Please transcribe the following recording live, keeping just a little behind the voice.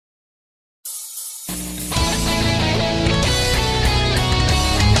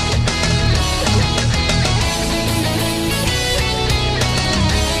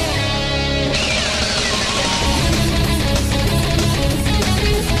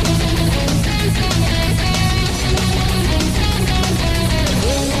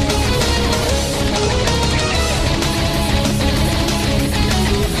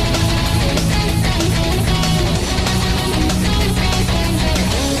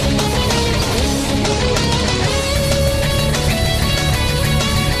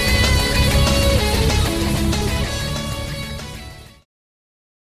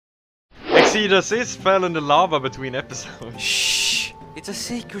XeedraXis fell in the lava between episodes. Shh! It's a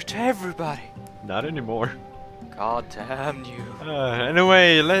secret to everybody. Not anymore. God damn you.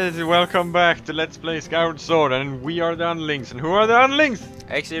 Anyway, welcome back to Let's Play Skyward Sword, and we are the Unlings. And who are the Unlings?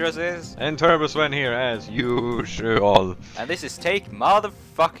 XeedraXis. And Turbo Sven here, as usual. And this is take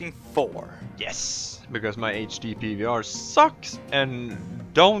motherfucking 4. Yes, because my HD PVR sucks and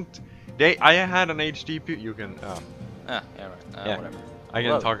don't. I had an HD PVR. You can. Yeah, right. Yeah. Whatever. I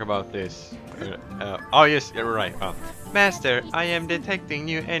can talk about this. Oh yes, you're right. Master, I am detecting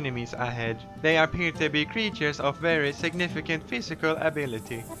new enemies ahead. They appear to be creatures of very significant physical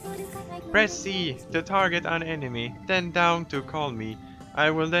ability. Press C to target an enemy, then down to call me. I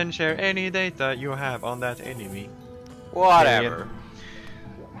will then share any data you have on that enemy. Whatever.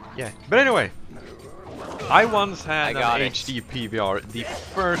 Yeah, but anyway. I once had an HD PVR, the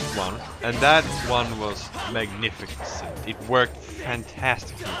first one, and that one was magnificent. It worked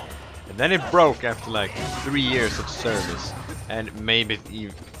fantastically. And then it broke after like 3 years of service. And maybe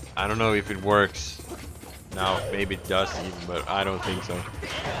it I don't know if it works now, maybe it does even, but I don't think so.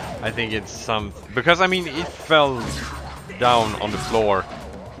 I think it's because I mean it fell down on the floor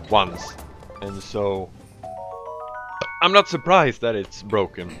once. And so I'm not surprised that it's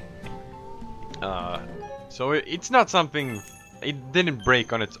broken. So it's not something, it didn't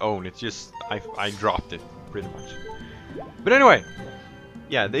break on its own, it's just I dropped it pretty much. But anyway,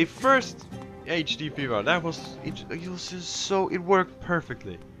 yeah, the first HD PVR, that was it was just so, it worked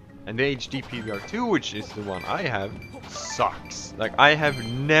perfectly. And the HD PVR 2, which is the one I have, sucks. Like, I have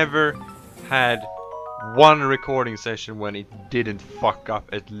never had one recording session when it didn't fuck up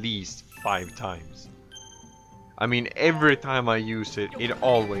at least 5 times. I mean, every time I use it, it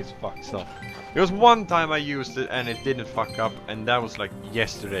always fucks up. There was one time I used it and it didn't fuck up, and that was like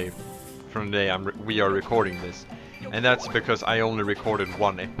yesterday, from the day we are recording this. And that's because I only recorded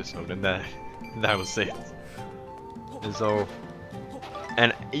one episode, and that was it. And so,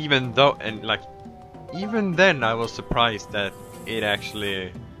 and even though, and like, even then I was surprised that it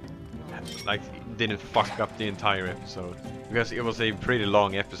actually, like, didn't fuck up the entire episode, because it was a pretty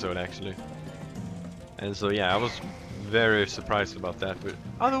long episode actually. And so yeah, I was very surprised about that, but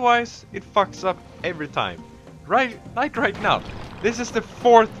otherwise it fucks up every time. Like right now. This is the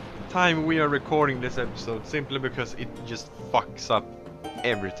 4th time we are recording this episode, simply because it just fucks up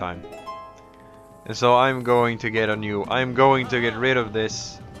every time. And so I'm going to get rid of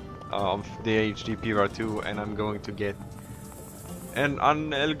this the HD PVR 2, and I'm going to get an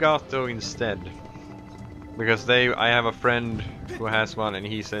Elgato instead. Because I have a friend who has one and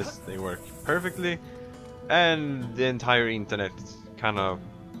he says they work perfectly. And the entire internet kind of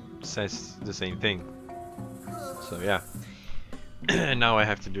says the same thing. So yeah. Now I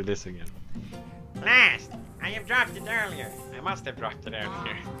have to do this again. Blast! I have dropped it earlier. I must have dropped it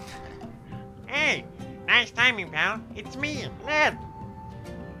earlier. Hey! Nice timing, pal. It's me, Led.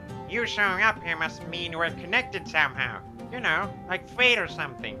 You showing up here must mean we're connected somehow. You know, like fate or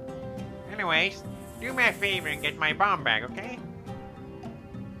something. Anyways, do me a favor and get my bomb bag, okay?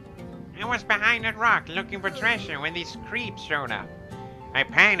 I was behind that rock looking for treasure when these creeps showed up. I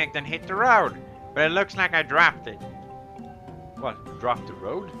panicked and hit the road, but it looks like I dropped it. What? Dropped the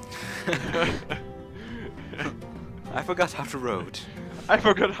road? I forgot how to road. I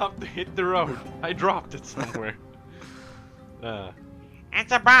forgot how to hit the road. I dropped it somewhere.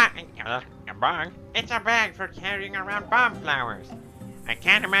 It's a bag. A bag? It's a bag for carrying around bomb flowers. I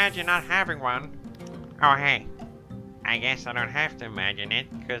can't imagine not having one. Oh hey. I guess I don't have to imagine it,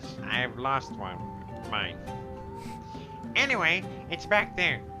 because I've lost one. Mine. Anyway, it's back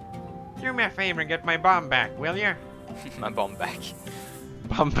there. Do me a favor and get my bomb back, will you? My bomb back.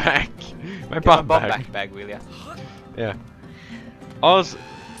 Bomb back. My Get bomb my back. bag, will ya? Yeah. Also,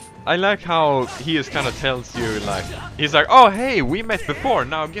 I like how he just kind of tells you, like, he's like, oh hey, we met before,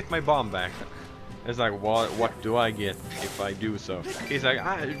 now get my bomb back. It's like, what do I get if I do so? He's like,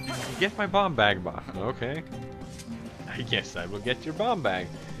 get my bomb bag back. Okay. I guess I will get your bomb bag,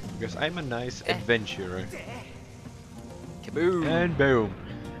 because I'm a nice adventurer. Kaboom! And boom!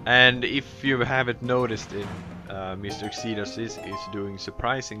 And if you haven't noticed it, Mr. XeedraXis is doing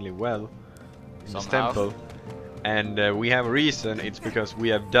surprisingly well in this temple. And we have a reason, it's because we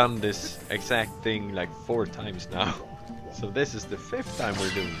have done this exact thing like 4 times now. So this is the 5th time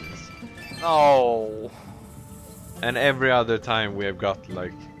we're doing this. Oh! And every other time we have got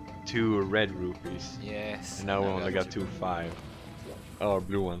like 2 red rupees. Yes. And now we only got 2 5. Or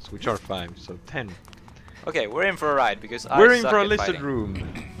blue ones, which are 5, so 10. Okay, we're in for a ride because we're in for a lizard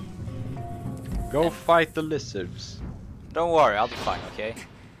room. Go fight the lizards. Don't worry, I'll be fine, okay?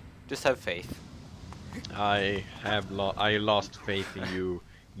 Just have faith. I lost faith in you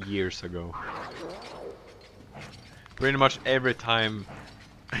years ago. Pretty much every time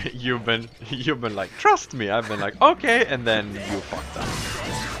you've been like, trust me, I've been like, okay, and then you fucked up.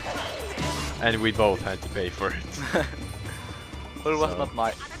 And we both had to pay for it. Well, it was not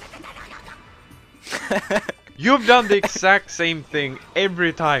my... You've done the exact same thing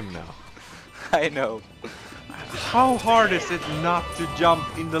every time now. I know. How hard is it not to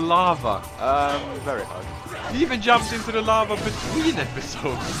jump in the lava? Very hard. You even jumped into the lava between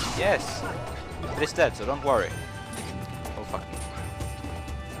episodes. Yes. But it's dead, so don't worry. Oh fuck.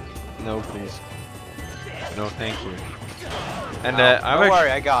 No, please. No, thank you. And Don't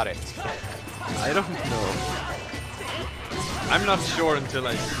worry, I got it. I don't know. I'm not sure until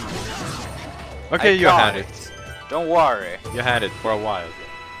I see it. Okay, you had it. Don't worry. You had it for a while.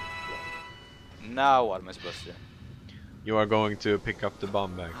 Now what am I supposed to do? You are going to pick up the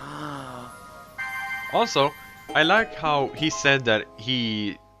bomb bag. Also, I like how he said that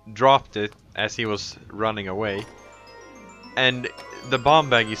he dropped it as he was running away. And the bomb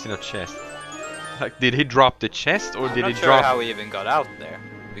bag is in a chest. Like, did he drop the chest or did he I'm not sure drop... how he even got out there.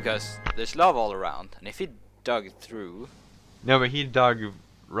 Because there's lava all around. And if he dug through... No, but he dug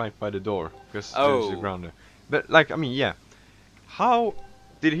right by the door. Because there's the ground there. But, like, I mean, yeah. How...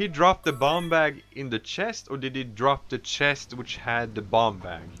 Did he drop the bomb bag in the chest, or did he drop the chest which had the bomb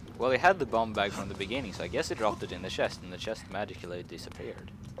bag? Well, he had the bomb bag from the beginning, so I guess he dropped it in the chest, and the chest magically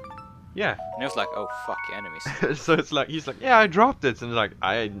disappeared. Yeah. And he was like, oh fuck, enemies. So it's like, he's like, yeah, I dropped it, and like,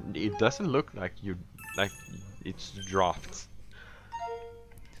 it doesn't look like it's dropped.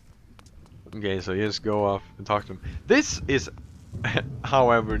 Okay, so you just go off and talk to him. This is,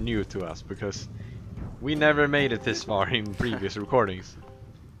 however, new to us, because we never made it this far in previous recordings.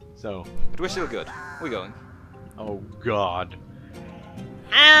 So. But we're still good. We're going. Oh God.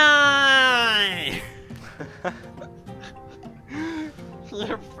 Aye!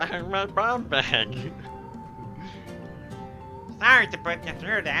 You found my bomb bag. Sorry to put you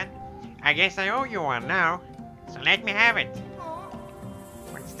through that. I guess I owe you one now. So let me have it.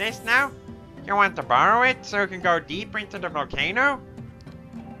 What's this now? You want to borrow it so you can go deeper into the volcano?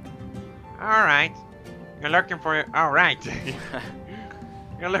 Alright. You're looking for your... Alright.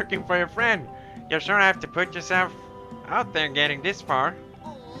 You're looking for your friend. You sure have to put yourself out there getting this far.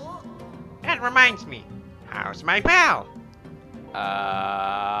 That reminds me. How's my pal?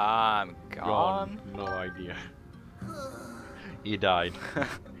 I'm gone. No idea. He died.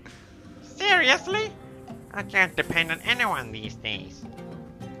 Seriously? I can't depend on anyone these days.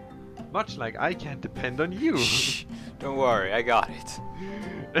 Much like I can't depend on you. Shh, don't worry, I got it.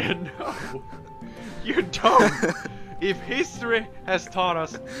 No, you don't. If history has taught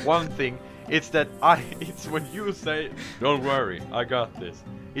us one thing, it's that it's when you say, "Don't worry, I got this."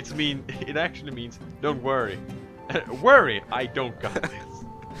 It actually means, "Don't worry, worry, I don't got this."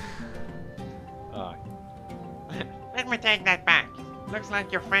 Let me take that back. Looks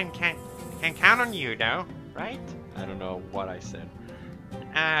like your friend can count on you, though, right? I don't know what I said.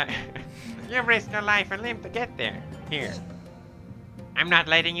 You risked your life and limb to get there. Here. I'm not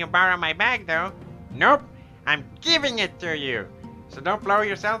letting you borrow my bag, though. Nope. I'm giving it to you. So don't blow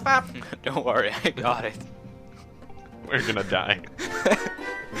yourself up. Don't worry, I got it. We're gonna die.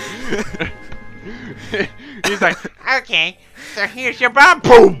 He's like, okay, so here's your bomb.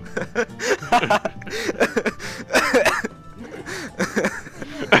 Boom!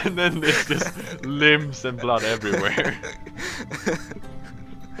 And then there's just limbs and blood everywhere.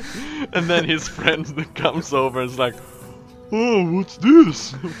 And then his friend comes over and is like, "Oh, what's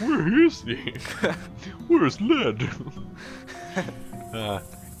this? Where is he? Where's Led?" Now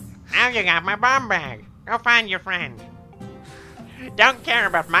you got my bomb bag. Go find your friend. Don't care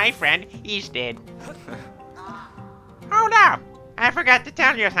about my friend. He's dead. Hold up. I forgot to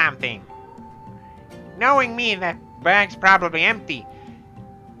tell you something. Knowing me, the bag's probably empty.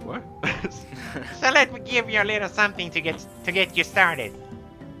 What? So let me give you a little something to get you started.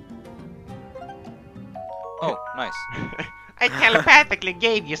 Oh, nice. I telepathically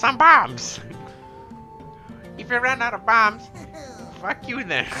gave you some bombs. If you run out of bombs, fuck you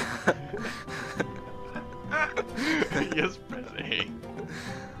then. Just press A.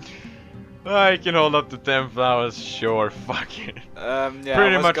 I can hold up to 10 flowers, sure, fuck it. Yeah,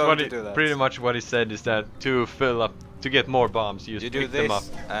 pretty much what he said is that to fill up, to get more bombs, you just do pick them up.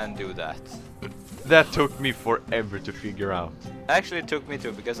 this and do that. That took me forever to figure out. Actually, it took me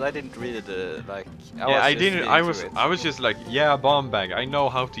too, because I didn't read it, like... I was just like, yeah, bomb bag, I know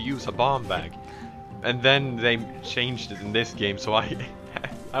how to use a bomb bag. And then they changed it in this game, so I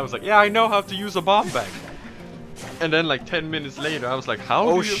was like, yeah, I know how to use a bomb bag. And then like 10 minutes later, I was like, how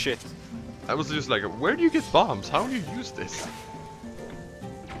do you... shit. I was just like, where do you get bombs? How do you use this?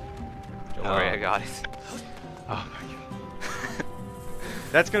 Don't worry, I got it. Oh my god.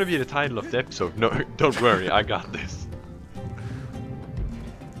 That's gonna be the title of the episode. No, don't worry, I got this.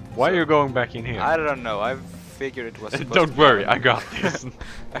 Why are you going back in here? I don't know. I figured it was. Don't worry, I got this.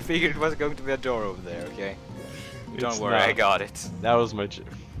 I figured it was going to be a door over there. Okay. Don't It's worry, I not. got it. That was my.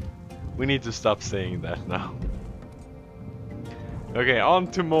 We need to stop saying that now. Okay, on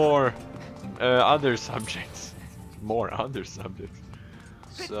to more other subjects. More other subjects.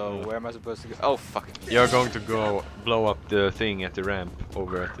 So where am I supposed to go? Oh fuck. You're going to go blow up the thing at the ramp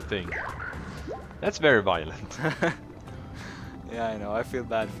over at the thing. That's very violent. Yeah, I know. I feel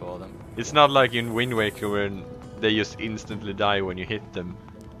bad for them. It's not like in Wind Waker when they just instantly die when you hit them.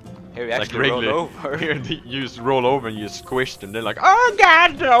 Here we Like actually roll regular- over. Here you just roll over and you squish them. They're like, oh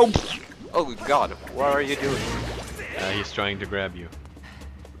god, no! Oh god, what are you doing? He's trying to grab you.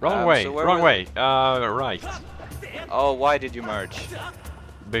 Wrong way, so where wrong will- way. Right. Oh, why did you merge?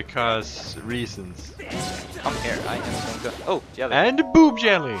 Because reasons. Come here, I am going to. Oh, jelly. And boob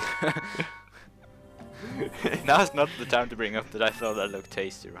jelly! Now's not the time to bring up that I thought that looked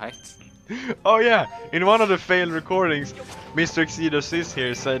tasty, right? Oh yeah, in one of the failed recordings, Mr. XeedraXis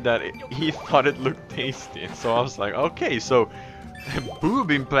here said that he thought it looked tasty. So I was like, okay, so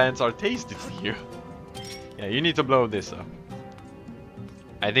boob implants are tasty to you. Yeah, you need to blow this up.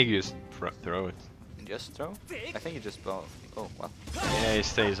 I think you just throw it. Just throw? I think you just blow. Oh, well. Yeah, it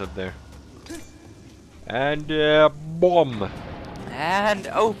stays up there. And bomb. And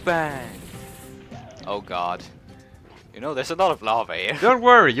open! Oh god. You know, there's a lot of lava here. Don't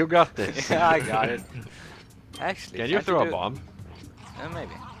worry, you got this. Yeah, I got it. Actually, Can you can't throw a do- bomb?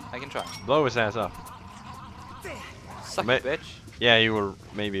 Maybe. I can try. Blow his ass up. Suck Ma- it, bitch. Yeah, he will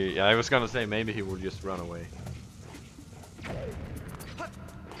maybe. Yeah, I was gonna say maybe he will just run away.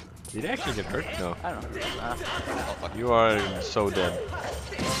 Did he actually get hurt? No. I don't know. Oh, fuck. You are so dead.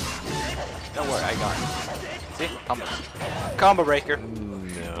 Don't worry, I got it. See? Combos. Combo breaker.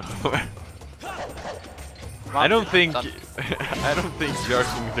 No. Come on. I don't think. Done. I don't think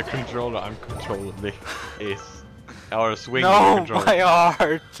jerking the controller uncontrollably is. Or swinging the No, controller. my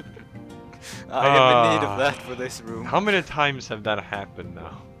heart! I am in need Ah. of that for this room. How many times have that happened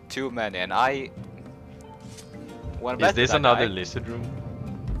now? Too many, and I... When Is this another guy... lizard room?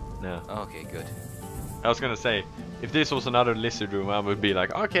 No. Okay, good. I was gonna say, if this was another lizard room, I would be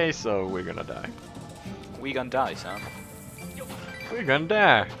like, okay, so we're gonna die. We gonna die, son. We're gonna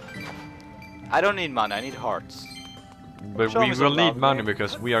die. I don't need money, I need hearts. But Show we me some will need love, money man.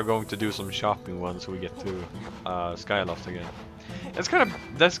 because we are going to do some shopping once we get to Skyloft again. It's kind of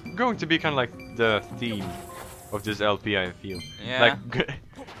that's going to be kind of like the theme of this LP, I feel. Yeah. Like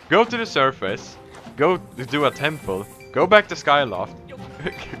go to the surface, go do a temple, go back to Skyloft,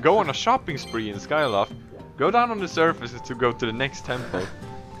 go on a shopping spree in Skyloft, go down on the surface to go to the next temple.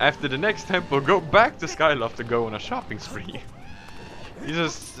 After the next temple, go back to Skyloft to go on a shopping spree. You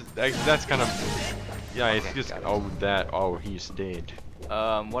just like, that's kind of. Yeah, it's Okay, just got it. oh he's dead.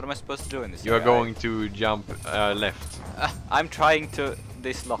 What am I supposed to do in this You are area? going to jump left. I'm trying to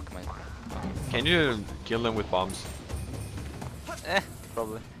dislock my... Can you kill them with bombs?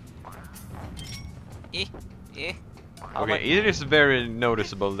 Probably. How Okay, it is very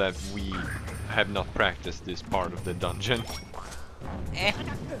noticeable that we have not practiced this part of the dungeon.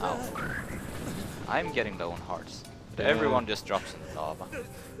 Ow. I'm getting low on hearts. Damn. Everyone just drops in the lava.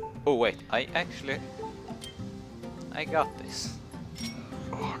 Oh wait, I got this.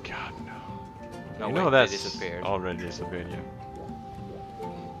 Oh god, no. No, You wait, know they that's disappeared. already disappeared, yeah.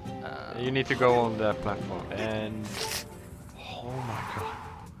 You need to go on that platform and... Oh my god.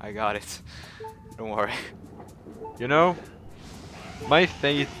 I got it. Don't worry. You know, my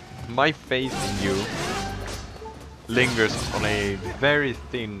faith in you lingers on a very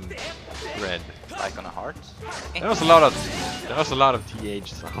thin thread. Like on a heart? There was a lot of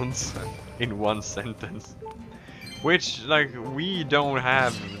TH sounds in one sentence, which like we don't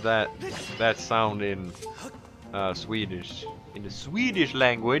have that sound in Swedish, in the Swedish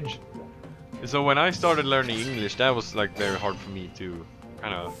language. So when I started learning English, that was like very hard for me to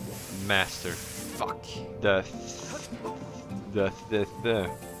kind of master. Fuck. The.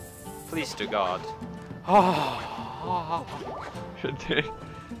 Please to God.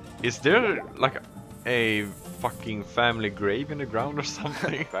 Is there like a fucking family grave in the ground or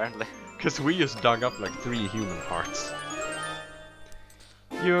something? Apparently. Because we just dug up like 3 human hearts.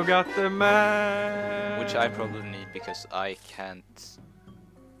 You got the map! Which I probably need because I can't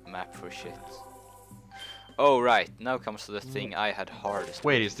map for shit. Oh right, now comes to the thing I had hardest.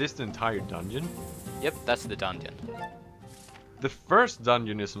 Wait, is this the entire dungeon? Yep, that's the dungeon. the first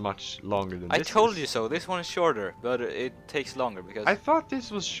dungeon is much longer than I this. told you so. This one is shorter, but it takes longer because. I thought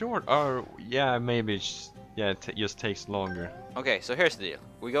this was short. Or yeah, maybe it just takes longer. Okay, so here's the deal.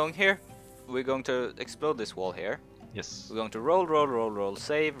 We're going here. We're going to explode this wall here. Yes. We're going to roll, roll, roll, roll,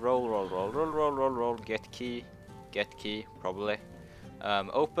 save, roll, roll, roll, roll, roll, roll, roll, get key, probably.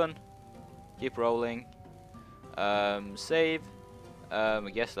 Open, keep rolling, save. I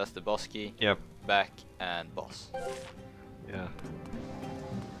guess that's the boss key. Yep. Back and boss. Yeah.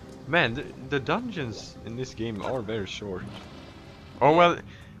 Man, the dungeons in this game are very short. Oh well,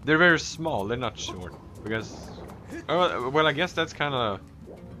 they're very small. They're not short because. Oh well, I guess that's kind of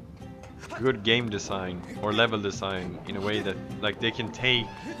good game design or level design in a way that like they can take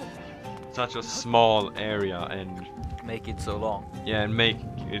such a small area and make it so long. Yeah, and make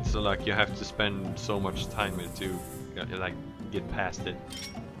it so like you have to spend so much time to like get past it.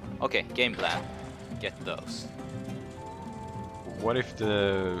 Okay, game plan. Get those. What if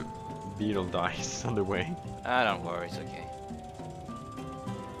the beetle dies on the way? Don't worry, it's okay.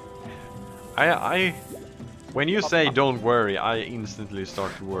 When you say don't worry, I instantly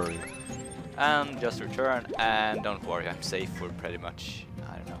start to worry. And just return, and don't worry, I'm safe for pretty much,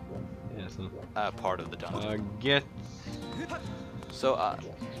 I don't know. Yes. Part of the dungeon. Get. So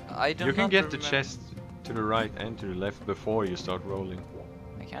I don't. You can get the chest to the right and to the left before you start rolling.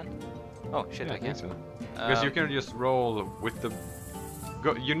 I can. Oh shit, Yeah, I can. think so. Because you can just roll with the.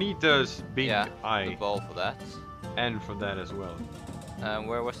 You need the big eye. The ball for that. And for that as well.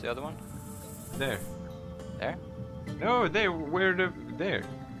 Where was the other one? There. There? No, there. Where the there?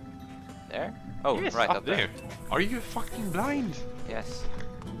 There? Oh, yes, right up there. Are you fucking blind? Yes.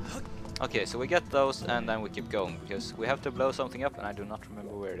 Okay, so we get those and then we keep going because we have to blow something up and I do not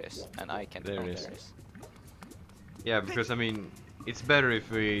remember where it is. And I can't There know it is. where it is. Yeah, because I mean, it's better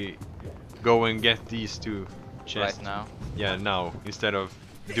if we go and get these two chests. Right now? Yeah, now. Instead of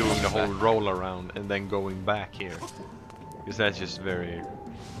doing the whole roll around and then going back here. Because that's just very...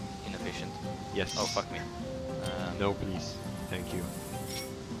 inefficient. Yes. Oh, fuck me. No, please. Thank you.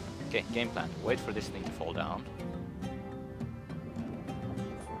 Okay, game plan. Wait for this thing to fall down.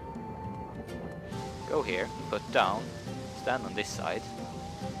 Go here, put down, stand on this side.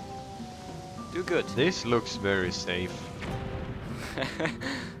 Do good. This looks very safe.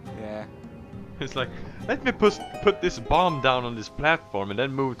 Yeah. It's like, let me put this bomb down on this platform and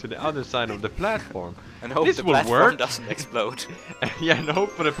then move to the other side of the platform. And hope this the will platform work. doesn't explode. Yeah, and hope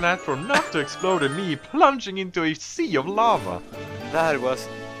for the platform not to explode and me plunging into a sea of lava. That was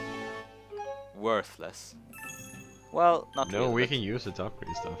worthless. Well, not No, really, we but can use it to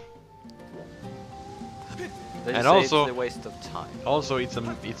upgrade stuff. they and say also- it's a waste of time. Also,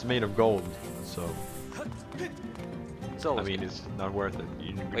 it's made of gold, so It's I always mean good. it's not worth it.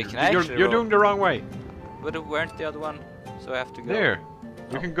 Wait, can I actually you're roll? doing the wrong way. But weren't the other one? So I have to go. There,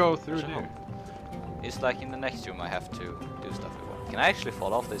 you Oh, can go through there's a there. hole. It's like in the next room I have to do stuff with. Can I actually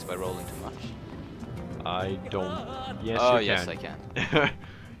fall off this by rolling too much? I don't. Yes, Oh you yes, can. I can.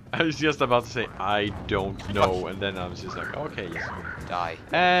 I was just about to say I don't know, and then I was just like, okay, yes. Die.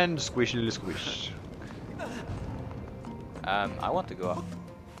 And squishly squish. I want to go up.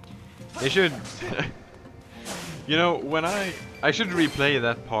 They should. You know, when I should replay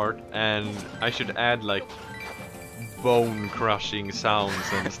that part, and I should add like bone crushing sounds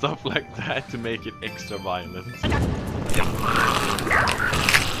and stuff like that to make it extra violent.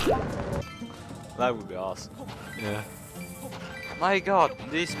 That would be awesome. Yeah. My god,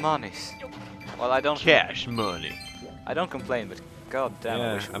 these monies. Well, I don't. Cash money. I don't complain, but god damn.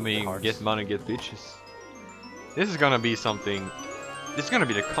 Yeah, wish it I would be mean, hearts. get money, get bitches. This is gonna be something. This is gonna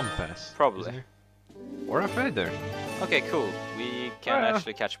be the compass. Probably. isn't it? Or a feather. Okay, cool. We can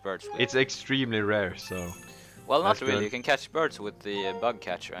actually catch birds with. It's extremely rare, so. Well, not that's really. good. You can catch birds with the bug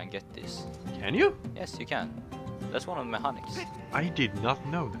catcher and get this. Can you? Yes, you can. That's one of the mechanics. I did not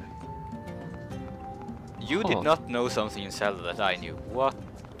know that. You did Huh. not know something in Zelda that I knew. What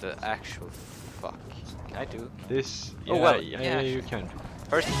the actual fuck? Can I do? This. Yeah, Oh, well, yeah, yeah, you can.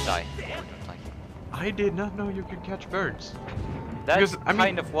 First die. Like, I did not know you could catch birds. that's Because, I mean,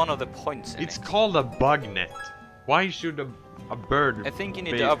 kind of one of the points in It's it. called a bug net. Why should a bird? I think you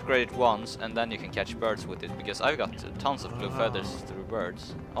need be- to upgrade it once and then you can catch birds with it because I've got tons of blue Ah. feathers through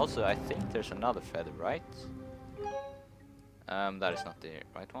birds. Also, I think there's another feather, right? That is not the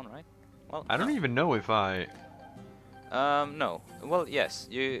right one, right? Well, I don't even know if I. no. Well, yes,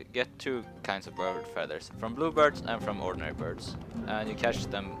 you get two kinds of bird feathers, from bluebirds and from ordinary birds. And you catch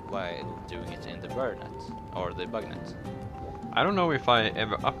them while doing it in the bird net, or the bug net. I don't know if I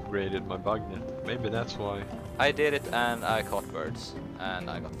ever upgraded my bug net. Maybe that's why. I did it and I caught birds, and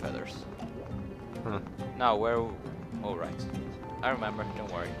I got feathers. Huh. Now, Alright. I remember,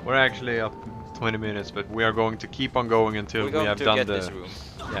 don't worry. We're actually up 20 minutes, but we are going to keep on going until We're we going have to done get the... this room.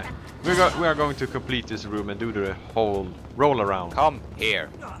 Yeah. We are going to complete this room and do the whole roll around. Come here.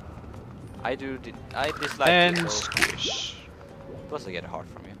 I dislike And you. squish. Plus I get a heart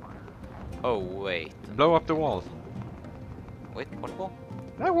from you. Oh wait. Blow up the wall. Wait, what wall?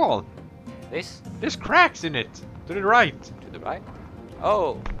 That wall. This? There's cracks in it. To the right. To the right?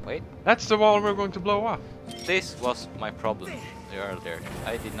 Oh, wait. That's the wall we're going to blow up. This was my problem earlier.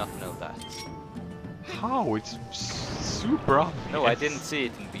 I did not know that. How? It's super obvious. No, I didn't see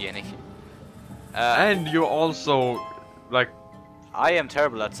it in the beginning. And you also, like... I am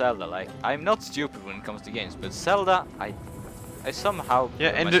terrible at Zelda. Like, I'm not stupid when it comes to games, but Zelda, I somehow...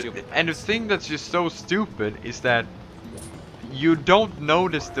 Yeah, put and my the, stupid and the pants. thing that's just so stupid is that you don't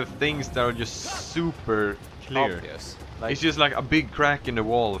notice the things that are just super clear. Obvious. Like, It's just like a big crack in the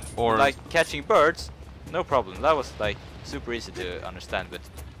wall, or... like catching birds, no problem. That was like super easy to understand, but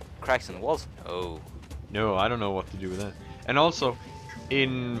cracks in the walls? Oh. No, I don't know what to do with that. And also,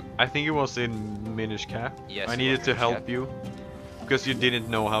 I think it was in Minish Cap, Yes, I it needed was to Minish help Cap. you because you didn't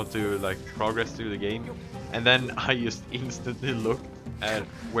know how to like progress through the game, and then I just instantly looked at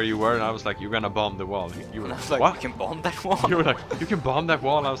where you were, and I was like, "You're gonna bomb the wall." You were And I like, was like, "What?" we can bomb that wall? You were like, "You can bomb that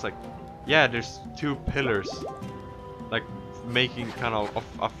wall." I was like, "Yeah, there's two pillars, like making kind of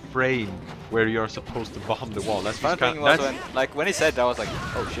a frame where you're supposed to bomb the wall." That's Fun just thing kind. was That's when he said that, I was like,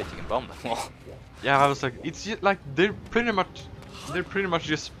 oh shit, you can bomb that wall. yeah. I was like, it's just like they're pretty much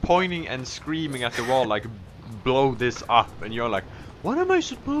just pointing and screaming at the wall like, "Blow this up," and you're like, "What am I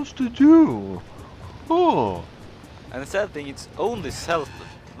supposed to do?" Oh. And the sad thing, it's only Zelda.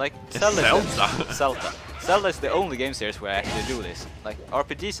 Like, Zelda. Zelda. Zelda is the only game series where I actually do this. Like,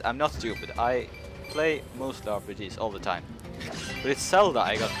 RPGs, I'm not stupid. I play most RPGs all the time. But it's Zelda,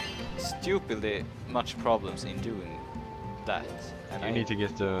 I got stupidly much problems in doing that. And You need to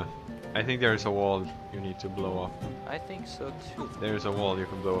get the... I think there's a wall you need to blow up. I think so too. There's a wall you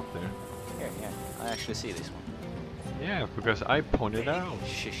can blow up there. Here, yeah. I actually see this one. Yeah, because I pointed out.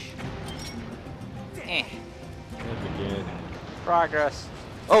 Shish. Eh. Let me get it. Progress.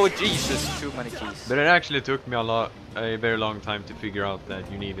 Oh Jesus, too many keys. But it actually took me a very long time to figure out that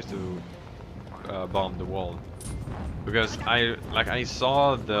you needed to bomb the wall, because I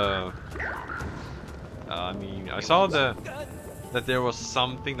saw the that there was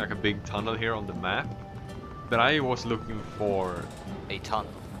something like a big tunnel here on the map, but I was looking for A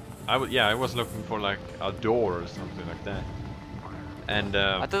tunnel. I was looking for like a door or something like that, and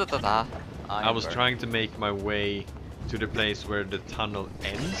I was trying to make my way to the place where the tunnel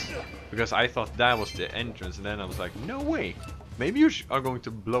ends, because I thought that was the entrance, and then I was like, no way, maybe you are going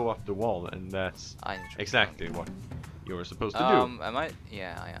to blow up the wall, and that's exactly what you were supposed to do. Am I?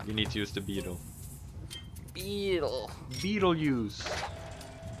 Yeah, I am. You need to use the beetle. Beetle. Beetle use.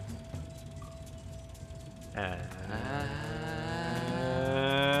 And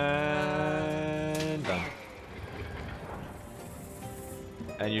done.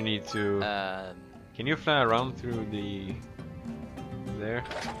 And you need to... can you fly around through the... there?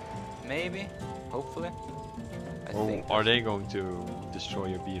 Maybe. Hopefully. I Or think are they going to destroy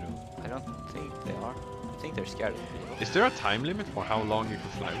your beetle? I don't think they are. I think they're scared of people. Is there a time limit for how long you can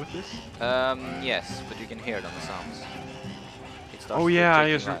fly with this? Yes, but you can hear it on the sounds. It starts Oh yeah,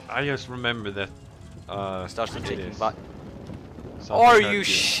 ticking I just remember that. It starts it ticking is. by. Something Are hurt you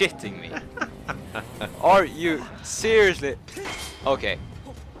shitting me? Are you seriously? Okay.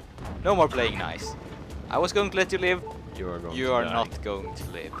 No more playing nice. I was going to let you live. You are going You to are die. not going to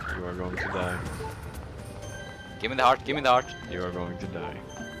live. You are going to die. Give me the heart. Give me the heart. You are going to die.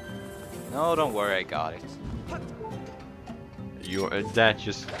 No, don't worry. I got it. You are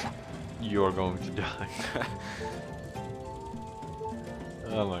you're going to die.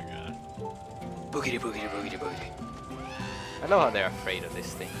 Oh my god. Boogity boogity boogity boogity. I love how they're afraid of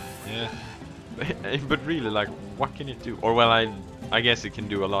this thing. Yeah. But really, like, what can it do? Or well, I guess it can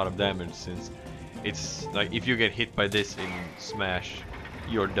do a lot of damage, since it's like if you get hit by this in Smash,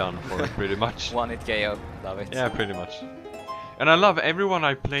 you're done for it pretty much. One hit KO. Love it. Yeah, pretty much. And I love everyone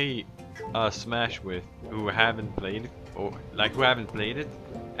I play Smash with who haven't played it, or like who haven't played it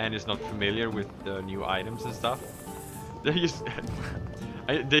and is not familiar with the new items and stuff. They just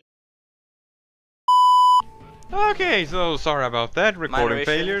Okay, so sorry about that. Recording issue.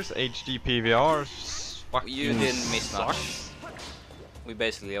 failures, HD PVR. You didn't miss sucks. much. We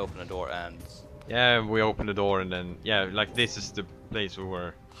basically opened a door and Yeah, we opened the door and then like this is the place we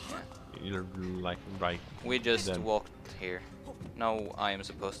were. You're like right. we just then. walked here. Now I am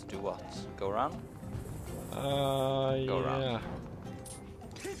supposed to do what? Go around? Yeah. around.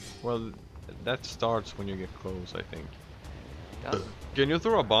 Well, That starts when you get close, I think. Does- Can you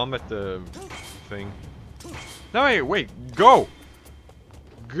throw a bomb at the thing? No, wait, go!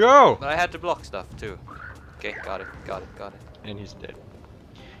 Go! But I had to block stuff too. Okay, got it. And he's dead.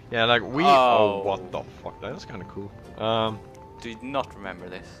 Yeah, like we. Oh. Oh, what the fuck? That was kind of cool. Do not remember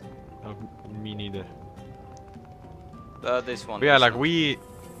this. No, me neither. This one. But yeah, is like not- we.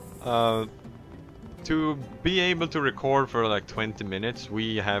 To be able to record for like 20 minutes,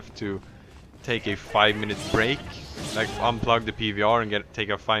 we have to take a 5-minute break. Like unplug the PVR and take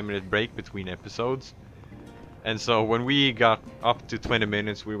a 5-minute break between episodes. And so when we got up to 20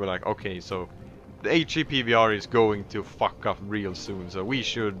 minutes, we were like, okay, so the HD PVR is going to fuck up real soon, so we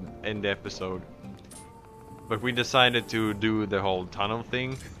should end the episode. But we decided to do the whole tunnel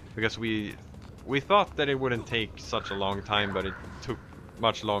thing because we thought that it wouldn't take such a long time, but it took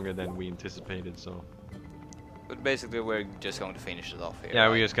much longer than we anticipated. So But basically, we're just going to finish it off here. yeah, right?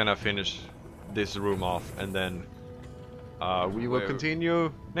 we're just gonna finish this room off, and then we will We're-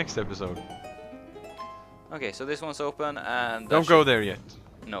 continue next episode. Okay, so this one's open and. that Don't go should- there yet.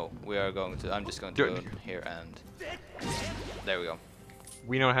 No, we are going to. I'm just going to Do- go in here and. There we go.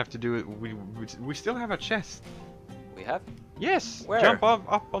 We don't have to do it. We still have a chest. We have Yes. Where? Jump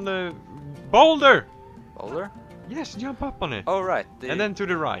up on the boulder. boulder. Yes, jump up on it. Oh right. And then to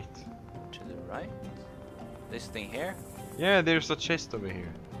the right. to the right. This thing here. Yeah, there's a chest over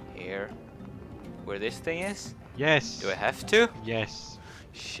here. Here. Where this thing is. Yes. Do I have to? Yes.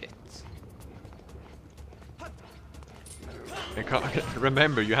 Shit.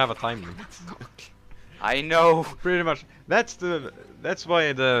 Remember, you have a time limit. I know. Pretty much. That's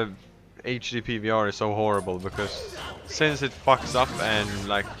why the HD PVR is so horrible, because since it fucks up and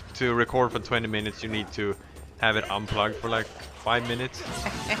like to record for 20 minutes you need to have it unplugged for like 5 minutes,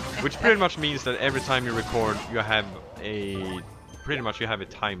 which pretty much means that every time you record you have a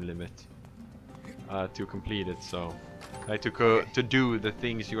time limit to complete it. So like to do the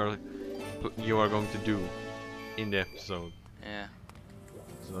things you are going to do in the episode. Yeah.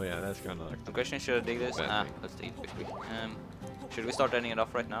 So yeah, that's kind of like The question: should I dig this? Bad Ah, thing. let's dig it quickly. Should we start ending it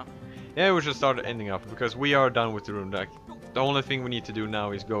off right now? yeah, we should start ending up because we are done with the room. Like the only thing we need to do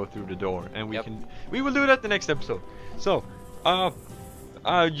now is go through the door, and we will do that the next episode. So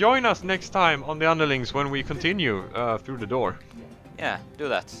join us next time on the Underlings when we continue through the door. Yeah, do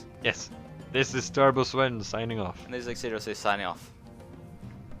that. Yes, this is Sven signing off. And this is XeedraXis signing off.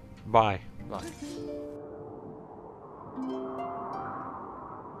 Bye. Bye.